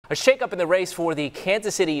A shakeup in the race for the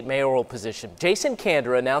Kansas City mayoral position. Jason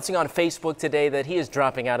Kander announcing on Facebook today that he is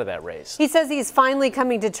dropping out of that race. He says he's finally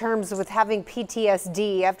coming to terms with having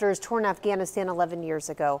PTSD after his tour in Afghanistan 11 years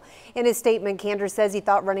ago. In his statement, Kander says he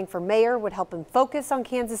thought running for mayor would help him focus on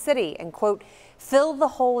Kansas City and, quote, fill the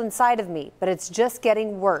hole inside of me, but it's just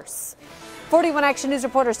getting worse. 41 Action News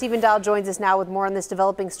reporter Stephen Dow joins us now with more on this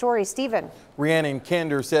developing story. Stephen. Rhiannon,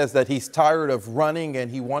 Kander says that he's tired of running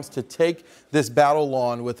and he wants to take this battle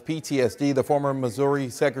on with PTSD. The former Missouri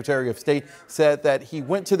Secretary of State said that he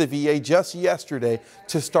went to the VA just yesterday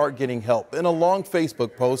to start getting help. In a long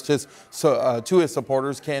Facebook post to his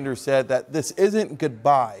supporters, Kander said that this isn't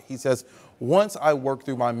goodbye. He says, once I work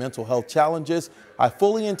through my mental health challenges, I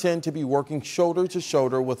fully intend to be working shoulder to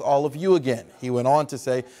shoulder with all of you again. He went on to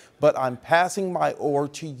say, but I'm passing my oar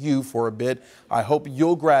to you for a bit. I hope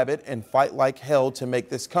you'll grab it and fight like hell to make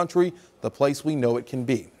this country the place we know it can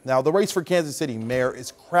be. Now, the race for Kansas City mayor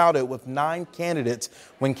is crowded with 9 candidates.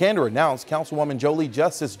 When Kander announced Councilwoman Jolie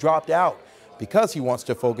Justice dropped out because he wants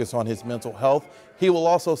to focus on his mental health, he will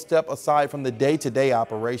also step aside from the day-to-day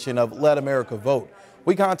operation of Let America Vote.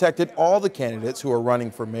 We contacted all the candidates who are running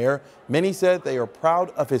for mayor. Many said they are proud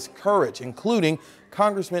of his courage, including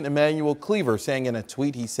Congressman Emanuel Cleaver, saying in a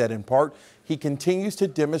tweet, he said in part, he continues to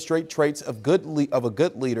demonstrate traits of a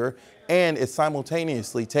good leader and is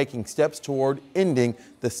simultaneously taking steps toward ending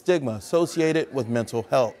the stigma associated with mental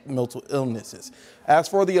illnesses. As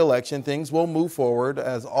for the election, things will move forward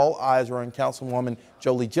as all eyes are on Councilwoman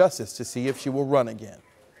Jolie Justice to see if she will run again.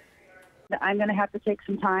 I'm going to have to take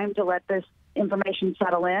some time to let this information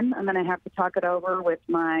settle in. I'm going to have to talk it over with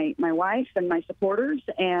my wife and my supporters.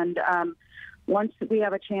 And once we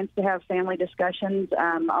have a chance to have family discussions,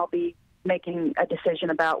 I'll be making a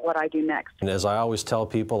decision about what I do next. And as I always tell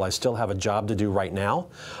people, I still have a job to do right now.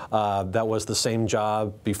 That was the same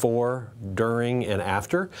job before, during, and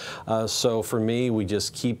after. So for me, we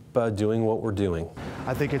just keep doing what we're doing.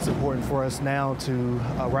 I think it's important for us now to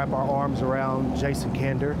wrap our arms around Jason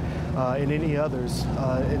Kander and any others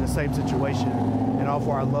in the same situation and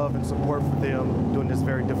offer our love and support for them during this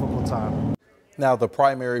very difficult time. Now, the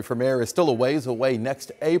primary for mayor is still a ways away.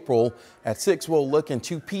 Next April at 6, we'll look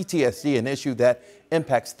into PTSD, an issue that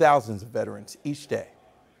impacts thousands of veterans each day.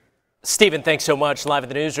 Stephen, thanks so much. Live in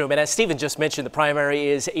the newsroom. And as Stephen just mentioned, the primary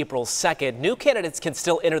is April 2nd. New candidates can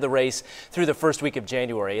still enter the race through the first week of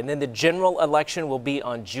January. And then the general election will be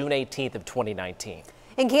on June 18th of 2019.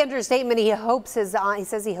 In Kander's statement, he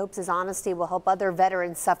says he hopes his honesty will help other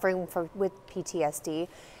veterans suffering with PTSD.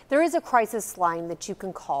 There is a crisis line that you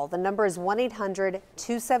can call. The number is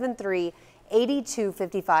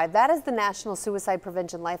 1-800-273-8255. That is the National Suicide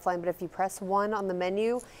Prevention Lifeline, but if you press 1 on the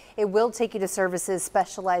menu, it will take you to services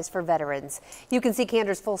specialized for veterans. You can see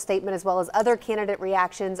Kander's full statement as well as other candidate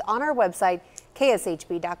reactions on our website,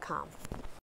 kshb.com.